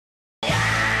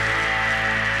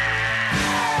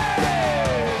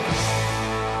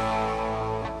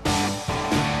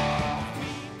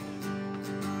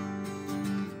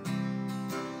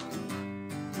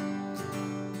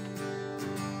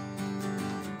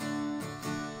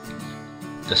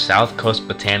The South Coast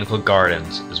Botanical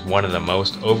Gardens is one of the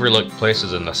most overlooked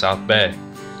places in the South Bay.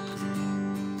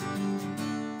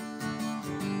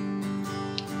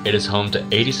 It is home to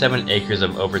 87 acres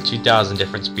of over 2,000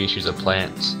 different species of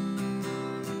plants.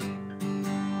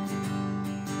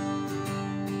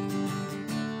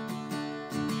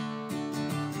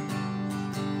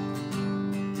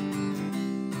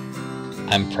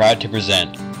 I'm proud to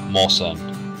present Molson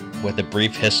with a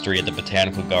brief history of the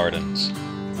Botanical Gardens.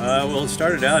 Well, it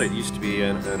started out, it used to be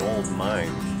an old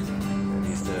mine. It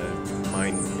used to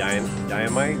mine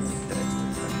diamite. I'm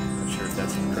not sure if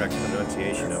that's the correct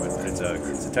pronunciation of it, but it's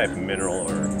a type of mineral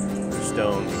or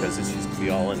stone because this used to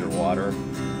be all underwater.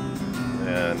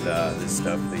 And this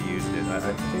stuff, they used it, I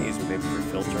think they used it maybe for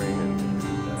filtering and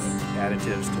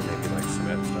additives to maybe like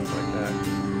cement and stuff like that.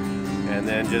 And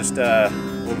then just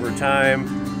over time,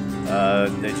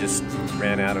 they just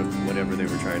ran out of whatever they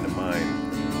were trying to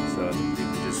mine. So people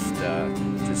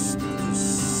just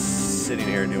sitting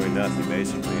here doing nothing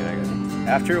basically. And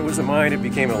after it was a mine, it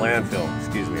became a landfill.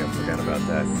 Excuse me, I forgot about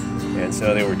that. And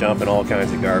so they were dumping all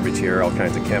kinds of garbage here, all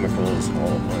kinds of chemicals,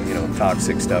 all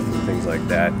toxic stuff and things like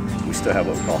that. We still have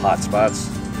what we call hot spots,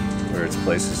 where it's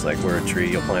places like where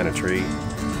you'll plant a tree,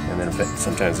 and then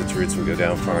sometimes its roots will go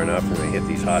down far enough and they hit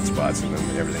these hot spots and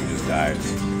then everything just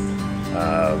dies.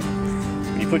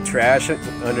 When you put trash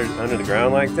under the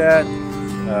ground like that,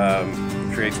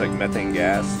 it creates like methane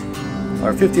gas.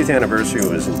 Our 50th anniversary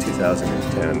was in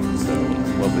 2010, so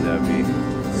what would that be?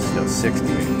 60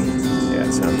 maybe. Yeah,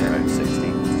 it sounds right, 60,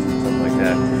 something like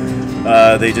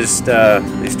that.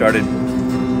 They started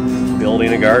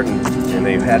building a garden, and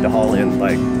they had to haul in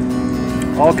like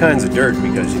all kinds of dirt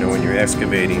because when you're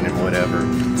excavating and whatever,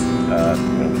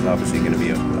 there's obviously going to be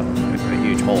a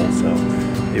huge hole. So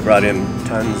they brought in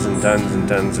tons and tons and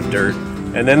tons of dirt.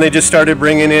 And then they just started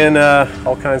bringing in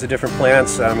all kinds of different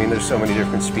plants. I mean, there's so many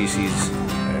different species.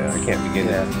 I can't begin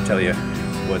to tell you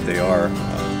what they are,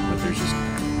 but there's just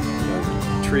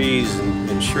trees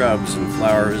and shrubs and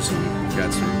flowers, and we've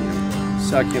got some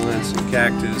succulents and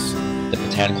cactus. The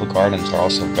Botanical Gardens are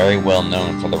also very well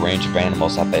known for the range of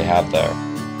animals that they have there.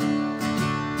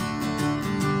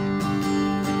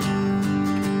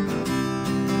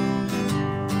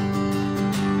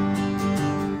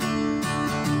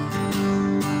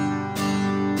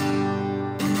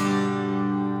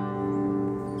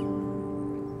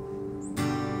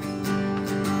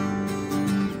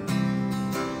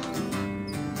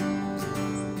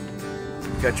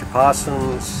 You've got your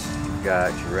possums, you've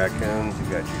got your raccoons, you've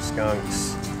got your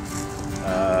skunks,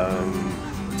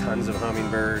 tons of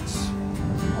hummingbirds,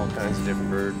 all kinds of different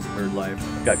bird life.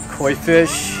 We've got koi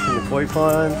fish in the koi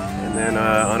pond, and then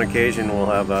on occasion we'll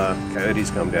have coyotes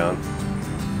come down,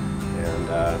 and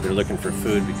they're looking for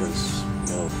food because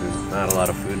there's not a lot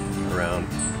of food around.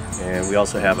 And we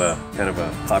also have a kind of a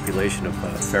population of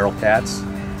feral cats.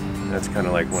 That's kind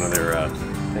of like one of their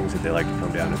things that they like to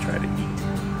come down and try to eat.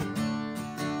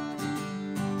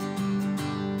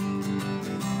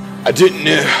 I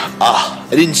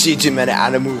didn't see too many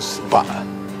animals, but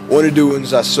one of the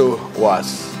ones I saw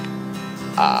was,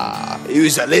 it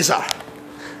was a lizard.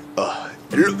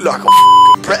 It looked like a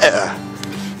predator,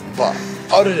 but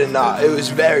other than that, it was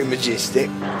very majestic.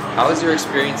 How was your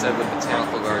experience at the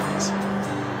Botanical Gardens?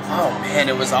 Oh man,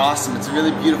 it was awesome. It's a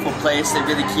really beautiful place. They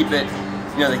really keep it,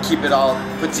 they keep it all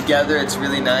put together. It's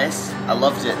really nice. I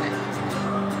loved it.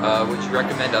 Would you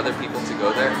recommend other people to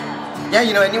go there? Yeah,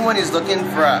 anyone who's looking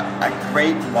for a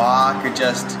great walk or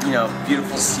just,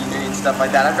 beautiful scenery and stuff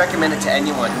like that, I'd recommend it to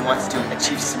anyone who wants to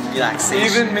achieve some relaxation.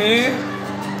 Even me?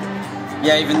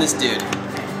 Yeah, even this dude.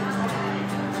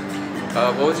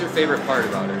 What was your favorite part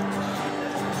about it?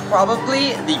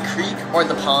 Probably the creek or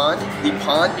the pond. The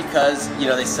pond because,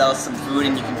 they sell some food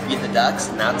and you can feed the ducks,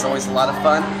 and that's always a lot of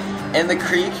fun. And the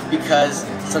creek because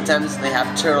sometimes they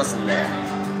have turtles in there.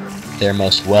 Their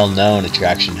most well-known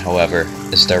attraction, however,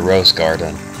 is their rose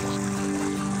garden.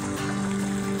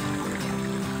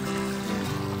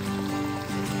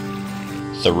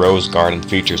 The rose garden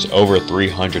features over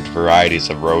 300 varieties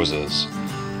of roses.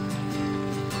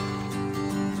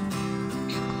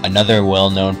 Another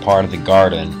well-known part of the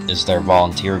garden is their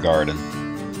volunteer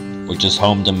garden, which is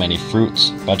home to many fruits,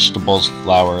 vegetables,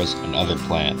 flowers, and other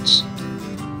plants.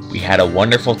 We had a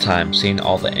wonderful time seeing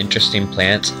all the interesting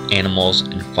plants, animals,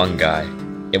 and fungi.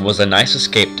 It was a nice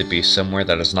escape to be somewhere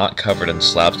that is not covered in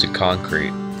slabs of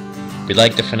concrete. We'd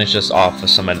like to finish this off with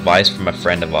some advice from a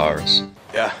friend of ours.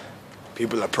 Yeah,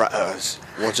 people are predators.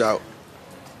 Watch out,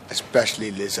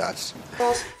 especially lizards.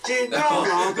 What's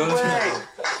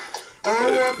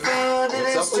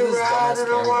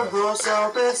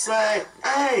up with this dumbass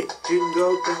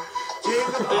camera?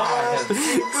 Jingle bells,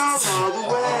 jingle all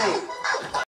the way.